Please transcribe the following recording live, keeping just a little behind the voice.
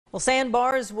Well,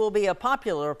 sandbars will be a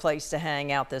popular place to hang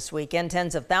out this weekend.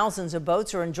 Tens of thousands of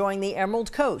boats are enjoying the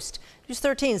Emerald Coast. News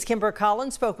 13's Kimber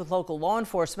Collins spoke with local law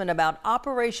enforcement about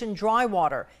Operation Dry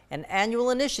Water, an annual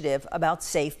initiative about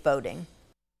safe boating.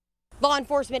 Law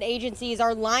enforcement agencies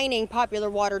are lining popular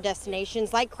water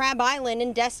destinations like Crab Island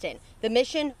and Destin. The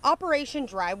mission, Operation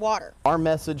Dry Water. Our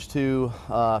message to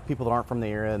people that aren't from the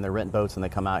area and they're renting boats and they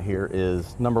come out here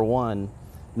is, number one,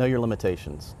 know your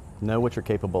limitations. Know what you're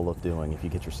capable of doing if you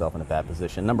get yourself in a bad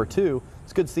position. Number two,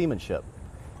 it's good seamanship.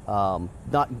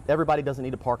 Not everybody doesn't need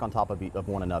to park on top of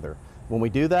one another. When we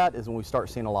do that is when we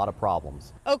start seeing a lot of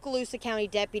problems. Okaloosa County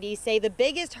deputies say the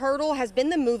biggest hurdle has been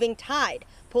the moving tide,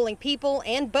 pulling people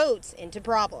and boats into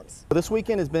problems. This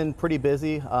weekend has been pretty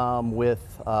busy we've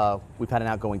had an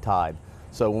outgoing tide.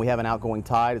 So when we have an outgoing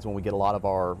tide is when we get a lot of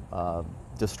our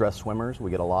distressed swimmers. We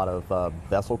get a lot of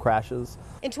vessel crashes.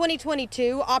 In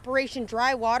 2022, Operation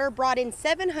Dry Water brought in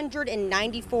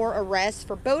 794 arrests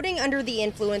for boating under the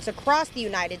influence across the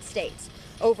United States.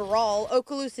 Overall,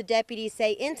 Okaloosa deputies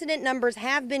say incident numbers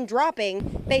have been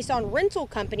dropping based on rental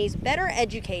companies better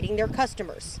educating their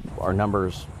customers. Our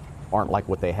numbers aren't like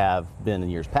what they have been in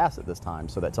years past at this time,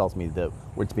 so that tells me that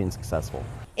it's being successful.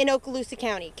 In Okaloosa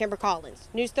County, Kimber Collins,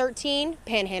 News 13,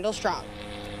 Panhandle Strong.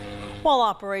 While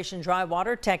Operation Dry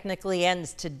Water technically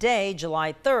ends today,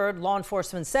 July 3rd, law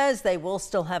enforcement says they will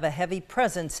still have a heavy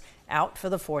presence out for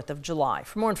the 4th of July.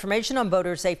 For more information on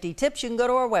boater safety tips, you can go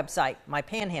to our website,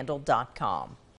 mypanhandle.com.